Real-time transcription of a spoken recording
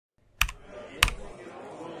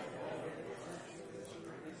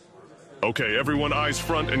Okay, everyone eyes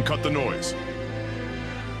front and cut the noise.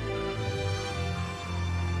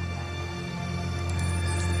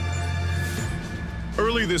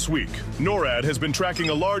 Early this week, NORAD has been tracking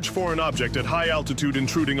a large foreign object at high altitude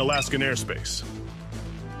intruding Alaskan airspace.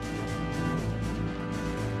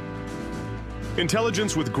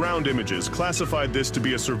 Intelligence with ground images classified this to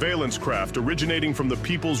be a surveillance craft originating from the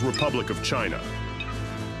People's Republic of China.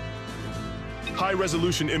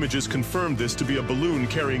 High-resolution images confirmed this to be a balloon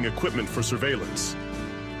carrying equipment for surveillance.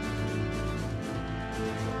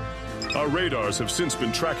 Our radars have since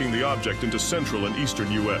been tracking the object into central and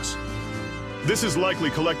eastern U.S. This is likely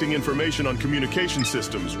collecting information on communication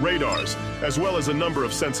systems, radars, as well as a number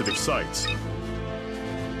of sensitive sites.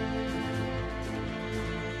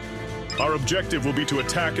 Our objective will be to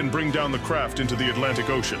attack and bring down the craft into the Atlantic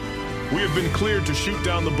Ocean. We have been cleared to shoot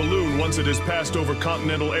down the balloon once it has passed over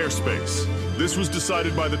continental airspace. This was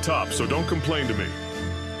decided by the top, so don't complain to me.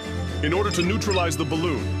 In order to neutralize the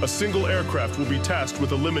balloon, a single aircraft will be tasked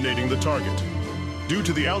with eliminating the target. Due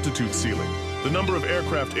to the altitude ceiling, the number of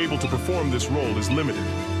aircraft able to perform this role is limited.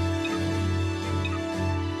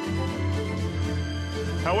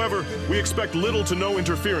 However, we expect little to no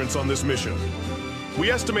interference on this mission.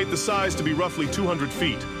 We estimate the size to be roughly 200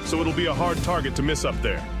 feet, so it'll be a hard target to miss up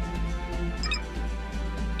there.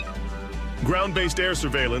 Ground-based air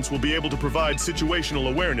surveillance will be able to provide situational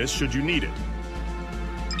awareness should you need it.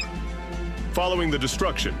 Following the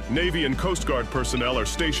destruction, Navy and Coast Guard personnel are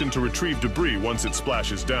stationed to retrieve debris once it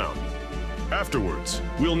splashes down. Afterwards,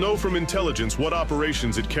 we'll know from intelligence what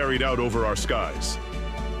operations it carried out over our skies.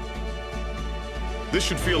 This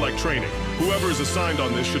should feel like training. Whoever is assigned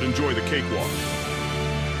on this should enjoy the cakewalk.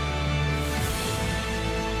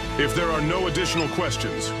 If there are no additional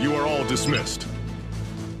questions, you are all dismissed.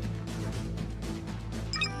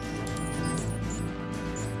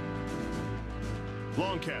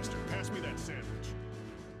 Longcaster, pass me